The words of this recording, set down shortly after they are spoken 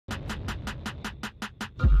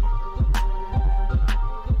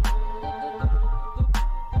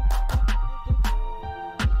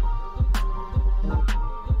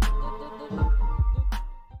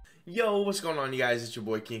What's going on, you guys? It's your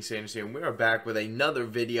boy King Sanders here, and we are back with another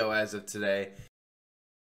video as of today.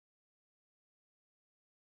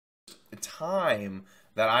 Time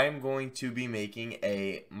that I am going to be making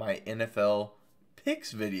my NFL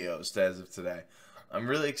picks videos as of today. I'm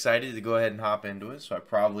really excited to go ahead and hop into it, so I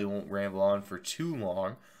probably won't ramble on for too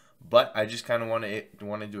long, but I just kind of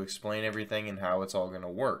wanted to explain everything and how it's all going to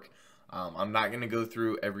work. I'm not going to go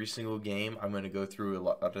through every single game. I'm going to go through a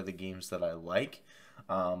lot of the games that I like.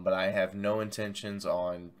 But I have no intentions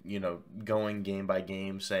on, going game by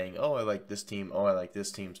game saying, oh, I like this team, oh, I like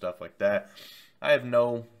this team, stuff like that. I have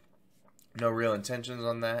no real intentions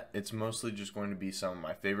on that. It's mostly just going to be some of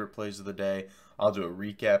my favorite plays of the day. I'll do a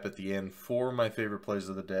recap at the end for my favorite plays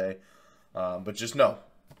of the day. But just know,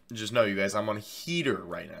 you guys, I'm on a heater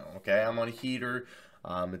right now, okay? I'm on a heater.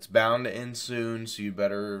 It's bound to end soon, so you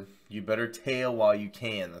better tail while you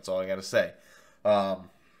can. That's all I got to say.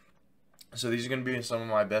 So these are going to be some of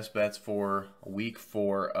my best bets for week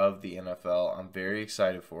 4 of the NFL. I'm very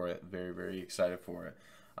excited for it. Very, very excited for it.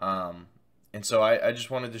 And so I just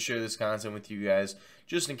wanted to share this content with you guys,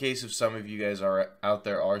 just in case if some of you guys are out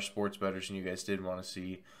there are sports bettors and you guys did want to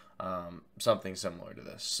see something similar to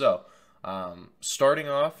this. So starting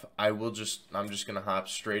off, I'm just going to hop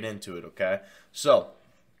straight into it, okay? So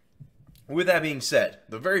with that being said,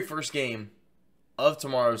 the very first game of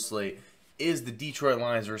tomorrow's slate is the Detroit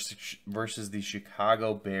Lions versus the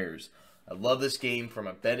Chicago Bears. I love this game from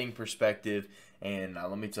a betting perspective, and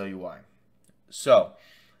let me tell you why. So,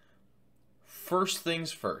 first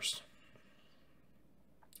things first.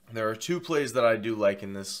 There are 2 plays that I do like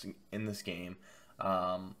in this game.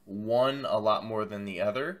 One a lot more than the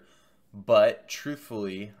other, but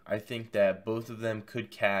truthfully, I think that both of them could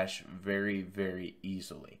cash very, very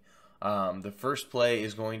easily. The first play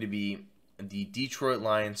is going to be the Detroit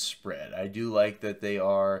Lions spread. I do like that they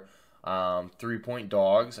are 3-point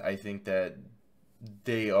dogs. I think that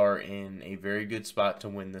they are in a very good spot to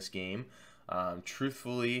win this game.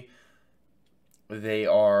 Truthfully, they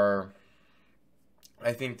are.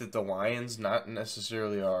 I think that the Lions not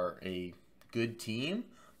necessarily are a good team,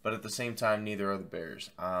 but at the same time, neither are the Bears.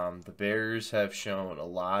 The Bears have shown a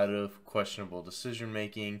lot of questionable decision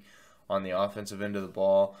making on the offensive end of the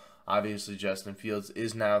ball. Obviously, Justin Fields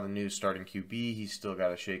is now the new starting QB. He's still got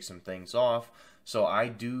to shake some things off. So I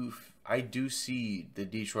do see the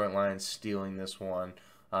Detroit Lions stealing this one.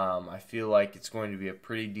 I feel like it's going to be a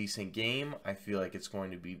pretty decent game. I feel like it's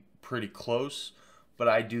going to be pretty close. But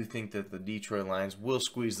I do think that the Detroit Lions will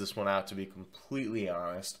squeeze this one out, to be completely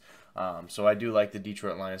honest. So I do like the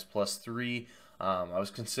Detroit Lions +3. I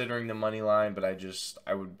was considering the money line, but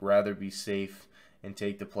I would rather be safe and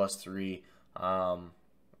take the +3.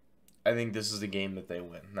 I think this is the game that they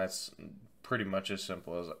win. That's pretty much as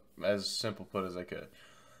simple put as I could.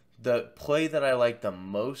 The play that I like the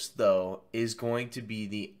most, though, is going to be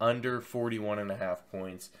the under 41.5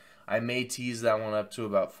 points. I may tease that one up to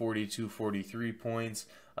about 42, 43 points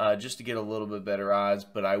just to get a little bit better odds,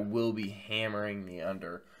 but I will be hammering the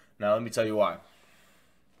under. Now, let me tell you why.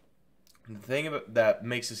 The thing that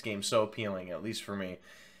makes this game so appealing, at least for me,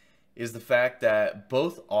 is the fact that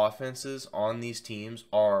both offenses on these teams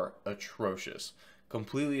are atrocious.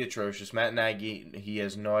 Completely atrocious. Matt Nagy, he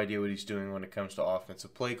has no idea what he's doing when it comes to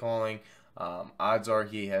offensive play calling. Odds are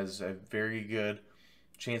he has a very good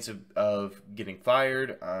chance of getting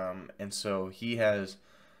fired. And so he has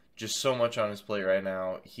just so much on his plate right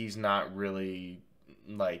now. He's not really,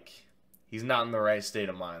 he's not in the right state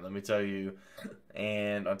of mind, let me tell you.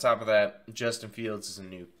 And on top of that, Justin Fields is a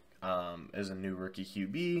new rookie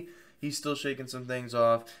QB. He's still shaking some things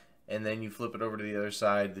off. And then you flip it over to the other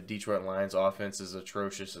side. The Detroit Lions offense is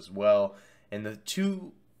atrocious as well. And the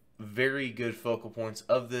 2 very good focal points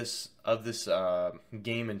of this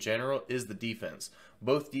game in general is the defense.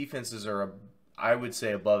 Both defenses are, I would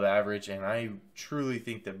say, above average, and I truly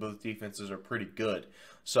think that both defenses are pretty good.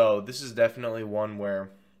 So this is definitely one where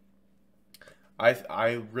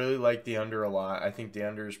I really like the under a lot. I think the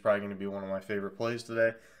under is probably going to be one of my favorite plays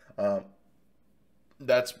today.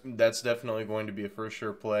 That's definitely going to be a for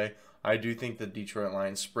sure play. I do think the Detroit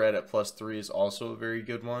Lions spread at +3 is also a very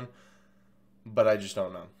good one, but I just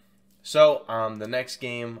don't know. So the next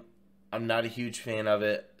game, I'm not a huge fan of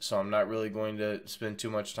it, so I'm not really going to spend too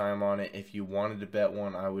much time on it. If you wanted to bet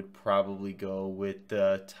one, I would probably go with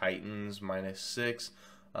the Titans -6.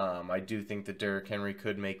 I do think that Derrick Henry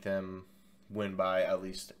could make them win by at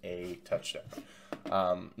least a touchdown.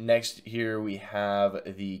 Next here we have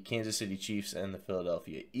the Kansas City Chiefs and the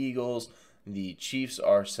Philadelphia Eagles. The Chiefs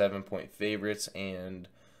are 7-point favorites, and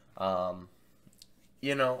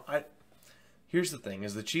here's the thing: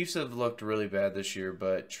 is the Chiefs have looked really bad this year,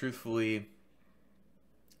 but truthfully,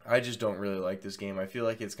 I just don't really like this game. I feel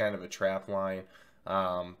like it's kind of a trap line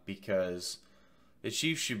because the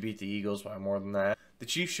Chiefs should beat the Eagles by more than that. The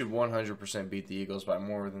Chiefs should 100% beat the Eagles by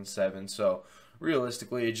more than 7. So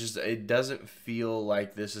realistically, it doesn't feel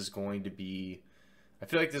like this is going to be. I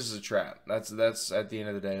feel like this is a trap. That's at the end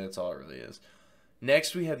of the day, that's all it really is.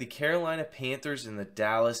 Next, we have the Carolina Panthers and the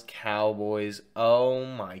Dallas Cowboys. Oh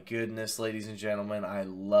my goodness, ladies and gentlemen, I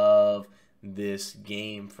love this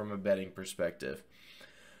game from a betting perspective.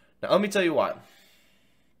 Now, let me tell you why.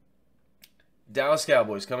 Dallas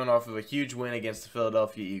Cowboys coming off of a huge win against the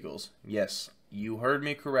Philadelphia Eagles. Yes, you heard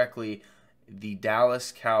me correctly. The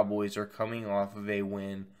Dallas Cowboys are coming off of a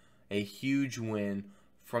win, a huge win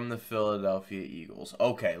from the Philadelphia Eagles.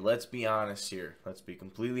 Okay, let's be honest here. Let's be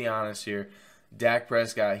completely honest here. Dak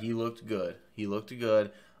Prescott, he looked good. He looked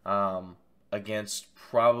good against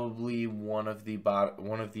probably one of the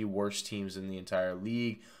worst teams in the entire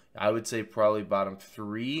league. I would say probably bottom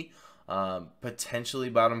 3, potentially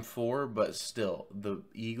bottom 4, but still, the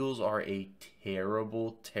Eagles are a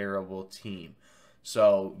terrible, terrible team.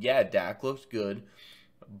 So, yeah, Dak looked good,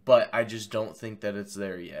 but I just don't think that it's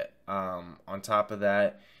there yet. On top of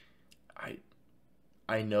that,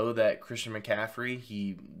 I know that Christian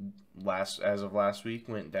McCaffrey, as of last week,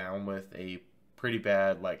 went down with a pretty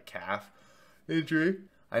bad calf injury.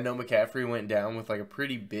 I know McCaffrey went down with a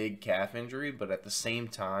pretty big calf injury, but at the same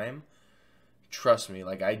time, trust me,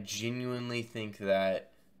 I genuinely think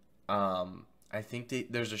that I think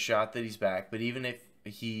that there's a shot that he's back, but even if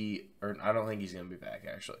I don't think he's going to be back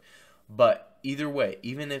actually. But either way,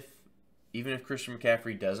 even if Christian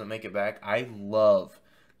McCaffrey doesn't make it back, I love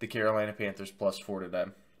the Carolina Panthers +4 today.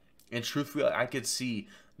 And truthfully, I could see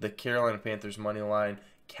the Carolina Panthers money line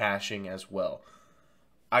cashing as well.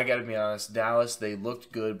 I got to be honest, Dallas, they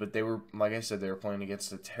looked good, but they were, like I said, they were playing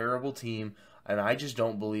against a terrible team, and I just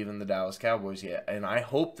don't believe in the Dallas Cowboys yet. And I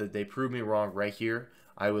hope that they prove me wrong right here.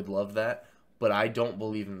 I would love that, but I don't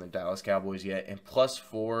believe in the Dallas Cowboys yet. And +4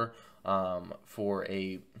 for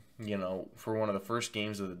for one of the first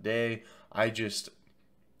games of the day, it's just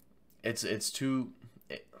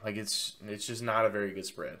not a very good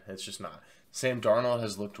spread. It's just not. Sam Darnold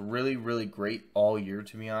has looked really, really great all year,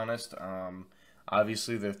 to be honest.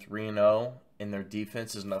 Obviously, they're 3-0, and their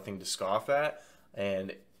defense is nothing to scoff at.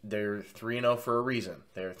 And they're 3-0 for a reason.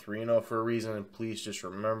 They're 3-0 for a reason, and please just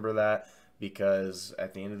remember that, because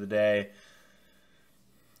at the end of the day,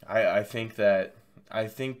 I think that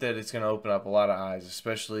it's going to open up a lot of eyes,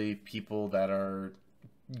 especially people that are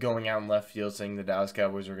going out in left field saying the Dallas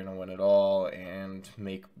Cowboys are going to win it all and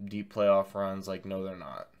make deep playoff runs. No, they're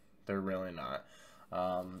not. They're really not.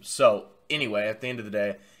 So anyway, at the end of the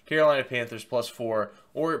day, Carolina Panthers +4,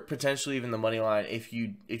 or potentially even the money line if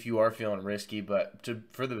you are feeling risky. But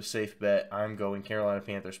for the safe bet, I'm going Carolina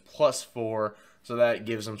Panthers +4, so that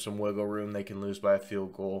gives them some wiggle room. They can lose by a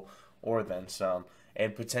field goal or then some.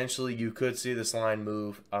 And potentially you could see this line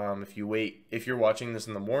move if you're watching this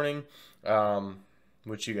in the morning,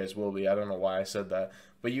 which you guys will be. I don't know why I said that,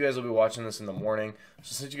 but you guys will be watching this in the morning.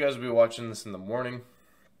 So since you guys will be watching this in the morning,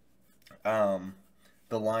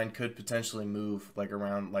 the line could potentially move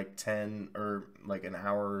around 10 or an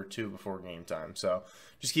hour or 2 before game time. So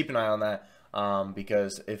just keep an eye on that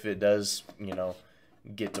because if it does,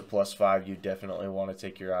 get to +5, you definitely want to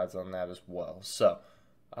take your odds on that as well. So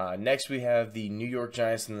next we have the New York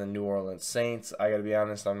Giants and the New Orleans Saints. I got to be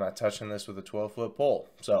honest, I'm not touching this with a 12-foot pole.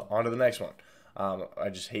 So on to the next one. I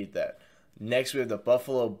just hate that. Next, we have the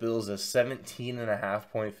Buffalo Bills as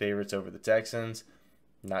 17.5-point favorites over the Texans.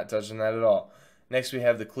 Not touching that at all. Next, we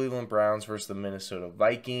have the Cleveland Browns versus the Minnesota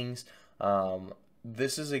Vikings.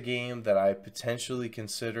 This is a game that I potentially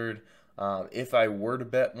considered if I were to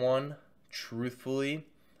bet one. Truthfully,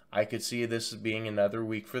 I could see this as being another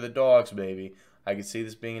week for the dogs, baby. I could see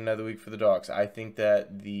this being another week for the dogs. I think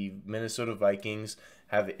that the Minnesota Vikings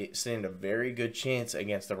stand a very good chance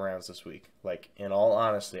against the Browns this week. In all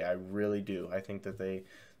honesty, I really do. I think that they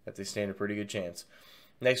stand a pretty good chance.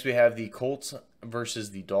 Next, we have the Colts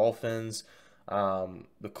versus the Dolphins.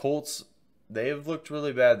 The Colts, they have looked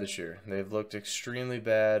really bad this year. They've looked extremely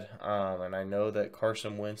bad, and I know that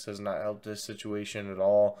Carson Wentz has not helped this situation at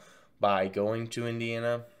all by going to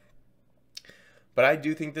Indiana. But I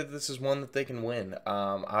do think that this is one that they can win.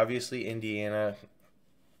 Obviously, Indianapolis,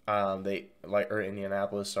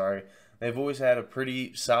 sorry. They've always had a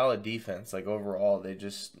pretty solid defense. Overall,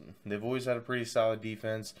 they've always had a pretty solid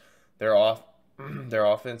defense. Their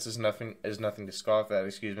offense is nothing to scoff at.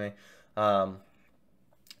 Excuse me.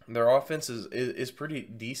 Their offense is pretty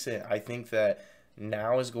decent. I think that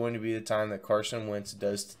now is going to be the time that Carson Wentz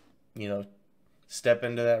does, step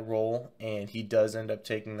into that role, and he does end up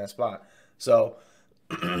taking that spot. So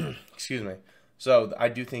Excuse me. So I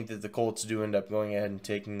do think that the Colts do end up going ahead and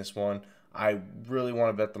taking this one. I really want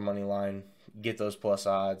to bet the money line, get those plus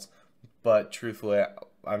odds, but truthfully,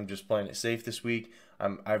 I'm just playing it safe this week.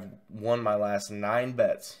 I've won my last 9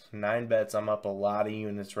 bets. 9 bets. I'm up a lot of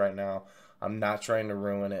units right now. I'm not trying to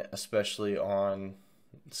ruin it, especially on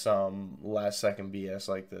some last second BS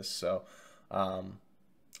like this. Um,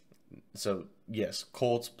 so yes,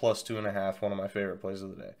 Colts plus 2.5. One of my favorite plays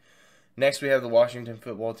of the day. Next, we have the Washington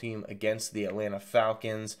football team against the Atlanta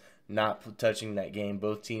Falcons. Not touching that game.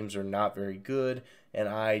 Both teams are not very good, and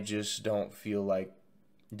I just don't feel like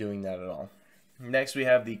doing that at all. Next, we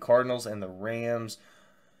have the Cardinals and the Rams.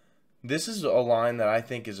 This is a line that I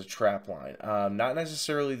think is a trap line. Not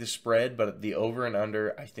necessarily the spread, but the over and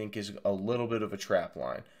under I think is a little bit of a trap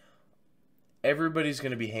line. Everybody's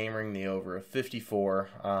going to be hammering the over of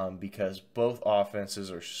 54 because both offenses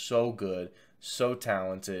are so good, so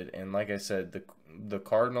talented, and like I said, the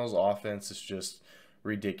Cardinals' offense is just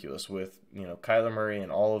ridiculous with Kyler Murray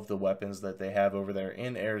and all of the weapons that they have over there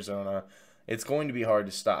in Arizona. It's going to be hard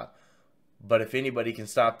to stop. But if anybody can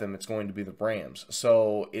stop them, it's going to be the Rams.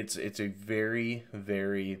 So it's a very,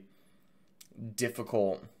 very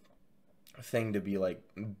difficult thing to be like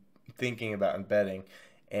thinking about and betting.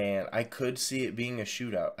 And I could see it being a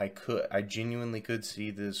shootout. I genuinely could see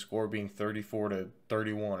the score being 34-31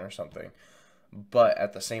 or something. But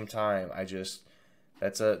at the same time,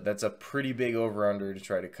 that's a pretty big over under to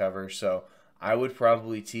try to cover. So I would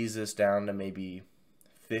probably tease this down to maybe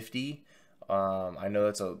 50. I know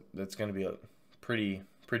that's going to be a pretty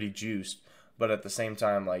juiced, but at the same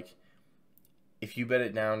time, like if you bet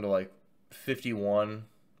it down to like 51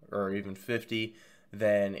 or even 50,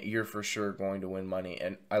 then you're for sure going to win money,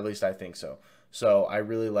 and at least I think so. So I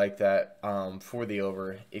really like that for the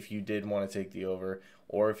over. If you did want to take the over,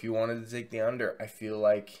 or if you wanted to take the under, I feel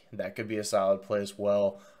like that could be a solid play as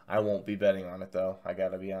well. I won't be betting on it though. I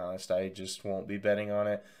gotta be honest. I just won't be betting on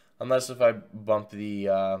it unless if I bump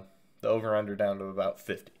the over-under down to about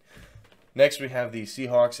 50. Next, we have the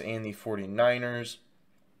Seahawks and the 49ers.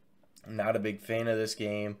 Not a big fan of this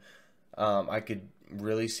game. I could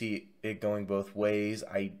really see it going both ways.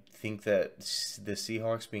 I think that the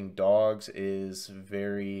Seahawks being dogs is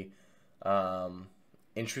very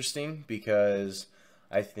interesting because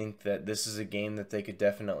I think that this is a game that they could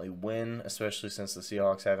definitely win, especially since the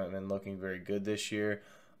Seahawks haven't been looking very good this year.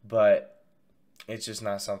 But it's just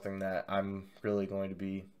not something that I'm really going to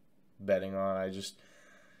be betting on.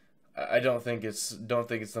 I don't think it's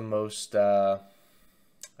the most I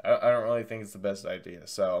don't really think it's the best idea.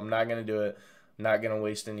 So I'm not gonna do it. I'm not gonna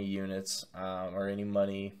waste any units or any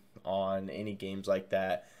money on any games like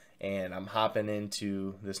that. And I'm hopping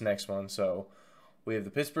into this next one. So we have the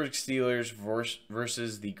Pittsburgh Steelers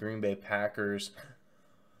versus the Green Bay Packers.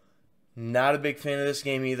 Not a big fan of this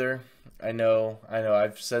game either. I know.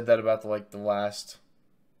 I've said that about the last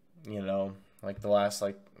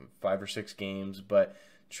 5 or 6 games, but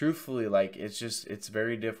truthfully, it's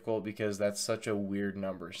very difficult because that's such a weird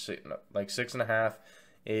number. 6.5,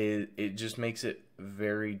 it just makes it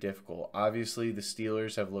very difficult. Obviously, the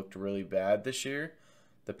Steelers have looked really bad this year.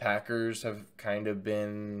 The Packers have kind of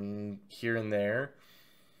been here and there.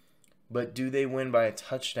 But do they win by a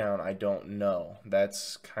touchdown? I don't know.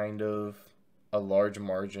 That's kind of a large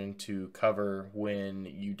margin to cover when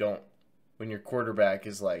your quarterback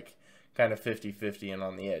is like kind of 50-50 and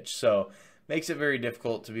on the edge. So makes it very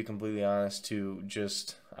difficult, to be completely honest, to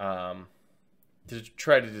just to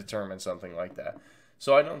try to determine something like that.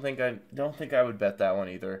 So I don't think I would bet that one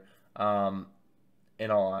either.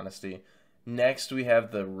 In all honesty. Next, we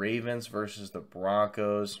have the Ravens versus the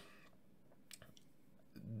Broncos.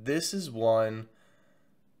 This is one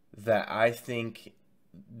that I think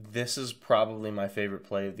this is probably my favorite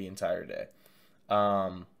play of the entire day.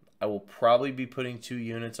 I will probably be putting 2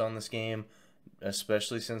 units on this game,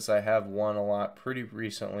 especially since I have won a lot pretty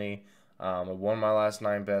recently. I won my last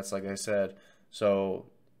 9 bets, like I said. So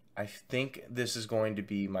I think this is going to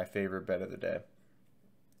be my favorite bet of the day.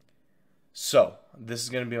 So this is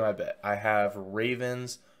going to be my bet. I have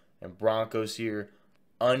Ravens and Broncos here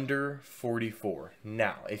under 44.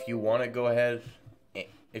 Now, if you want to go ahead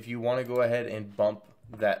and bump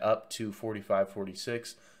that up to 45,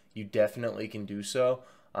 46, you definitely can do so.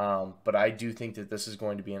 But I do think that this is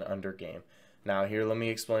going to be an under game. Now, here, let me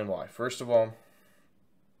explain why. First of all,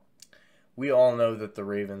 we all know that the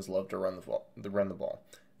Ravens love to run the ball.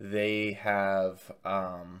 They have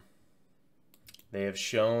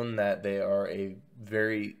shown that they are a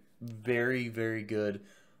very, very, very good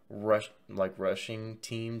rushing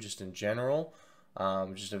team just in general.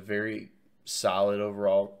 Just a very solid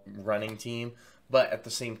overall running team. But at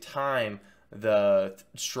the same time, the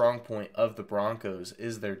strong point of the Broncos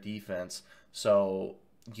is their defense. So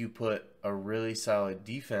you put a really solid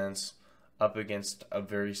defense up against a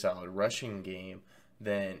very solid rushing game,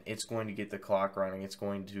 then it's going to get the clock running. It's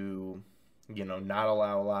going to, not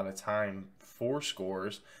allow a lot of time for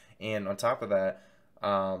scores. And on top of that,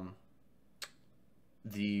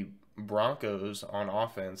 the Broncos on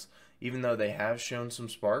offense, even though they have shown some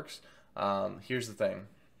sparks, here's the thing.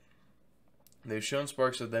 They've shown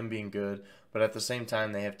sparks of them being good, but at the same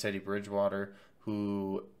time, they have Teddy Bridgewater,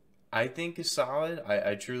 who I think is solid.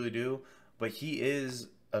 I truly do. But he is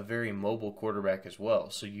a very mobile quarterback as well.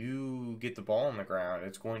 So you get the ball on the ground,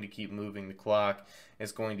 it's going to keep moving the clock.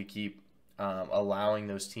 It's going to keep allowing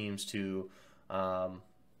those teams to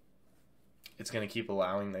it's going to keep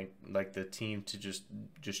allowing the team to just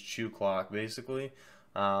chew clock basically,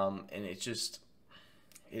 and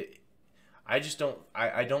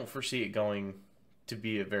I don't foresee it going to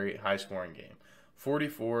be a very high scoring game.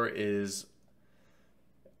 44 is,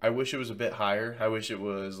 I wish it was a bit higher. I wish it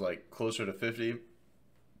was like closer to 50.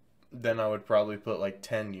 Then I would probably put like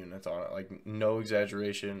 10 units on it. Like, no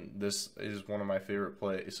exaggeration. This is one of my favorite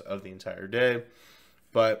plays of the entire day.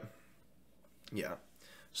 But yeah.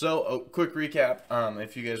 So a quick recap.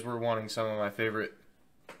 If you guys were wanting some of my favorite,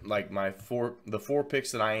 like the four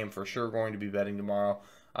picks that I am for sure going to be betting tomorrow,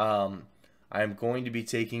 I am going to be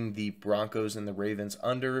taking the Broncos and the Ravens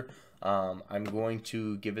under. I'm going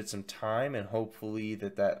to give it some time and hopefully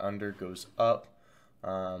that under goes up.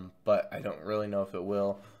 But I don't really know if it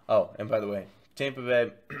will. Oh, and by the way, Tampa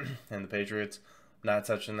Bay and the Patriots, not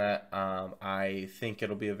touching that. I think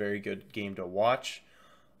it'll be a very good game to watch.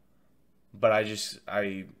 But I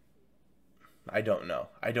don't know.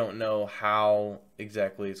 I don't know how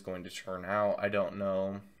exactly it's going to turn out. I don't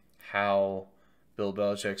know how Bill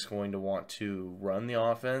Belichick's going to want to run the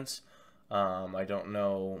offense. I don't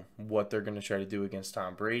know what they're going to try to do against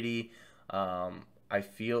Tom Brady. I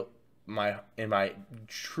feel in my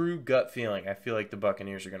true gut feeling, I feel like the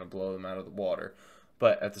Buccaneers are going to blow them out of the water.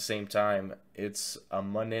 But at the same time, it's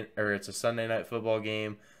a Sunday night football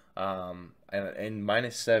game, and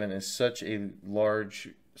 -7 is such a large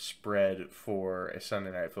spread for a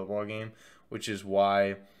Sunday night football game, which is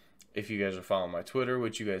why, if you guys are following my Twitter,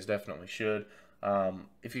 which you guys definitely should,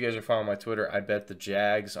 if you guys are following my Twitter, I bet the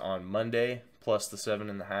Jags on Monday plus the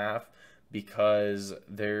 7.5 because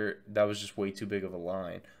that was just way too big of a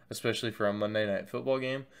line, especially for a Monday night football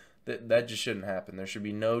game. That just shouldn't happen. There should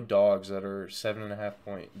be no dogs that are 7.5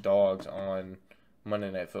 point dogs on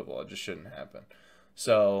Monday Night Football. It just shouldn't happen.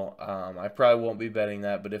 So I probably won't be betting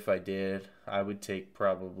that, but if I did, I would take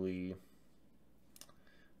probably,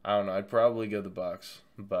 I don't know, I'd probably go the Bucks,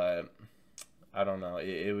 but I don't know.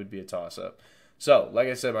 It would be a toss-up. So, like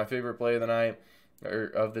I said, my favorite play of the night, or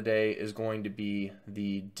of the day, is going to be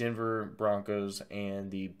the Denver Broncos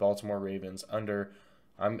and the Baltimore Ravens under.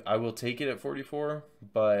 I will take it at 44,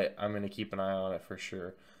 but I'm going to keep an eye on it for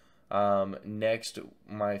sure. Next,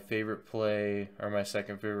 my favorite play, or my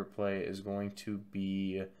second favorite play, is going to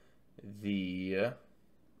be the,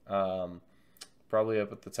 probably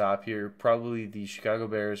up at the top here, probably the Chicago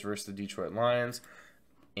Bears versus the Detroit Lions,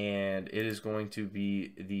 and it is going to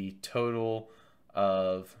be the total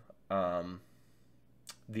of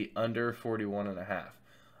the under 41.5.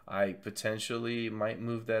 I potentially might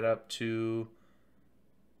move that up to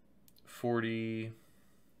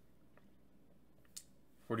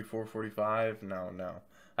 44, 45. No,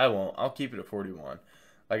 I won't. I'll keep it at 41.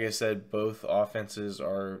 Like I said, both offenses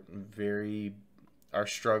are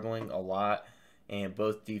struggling a lot, and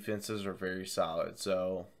both defenses are very solid.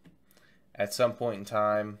 So at some point in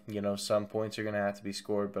time, some points are going to have to be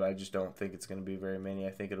scored, but I just don't think it's going to be very many.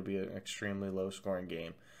 I think it'll be an extremely low-scoring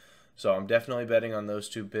game. So I'm definitely betting on those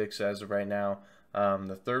two picks as of right now.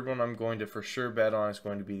 The third one I'm going to for sure bet on is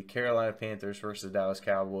going to be the Carolina Panthers versus the Dallas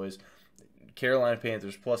Cowboys. Carolina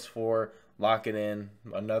Panthers +4, lock it in.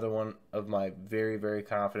 Another one of my very, very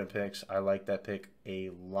confident picks. I like that pick a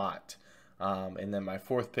lot. And then my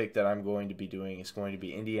fourth pick that I'm going to be doing is going to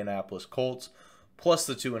be Indianapolis Colts plus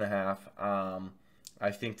the 2.5.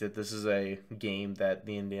 I think that this is a game that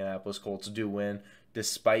the Indianapolis Colts do win,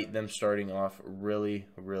 despite them starting off really,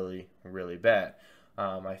 really, really bad.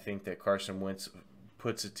 I think that Carson Wentz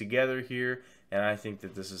puts it together here, and I think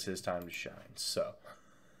that this is his time to shine. So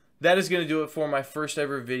that is going to do it for my first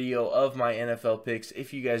ever video of my NFL picks.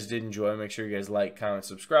 If you guys did enjoy, make sure you guys like, comment,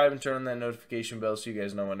 subscribe, and turn on that notification bell so you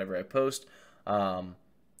guys know whenever I post.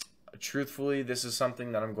 Truthfully, this is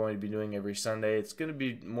something that I'm going to be doing every Sunday. It's going to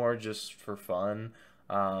be more just for fun.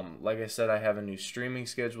 Like I said, I have a new streaming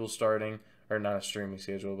schedule starting, or not a streaming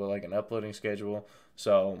schedule, but like an uploading schedule.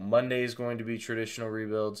 So Monday is going to be traditional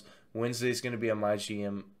rebuilds. Wednesday is going to be a My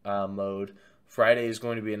GM mode. Friday is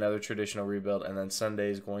going to be another traditional rebuild, and then Sunday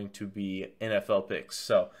is going to be NFL picks.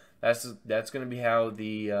 So that's going to be how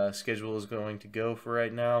the schedule is going to go for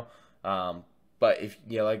right now. But if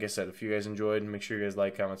like I said, if you guys enjoyed, make sure you guys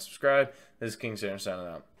like, comment, subscribe. This is King Sarah signing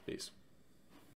out. Peace.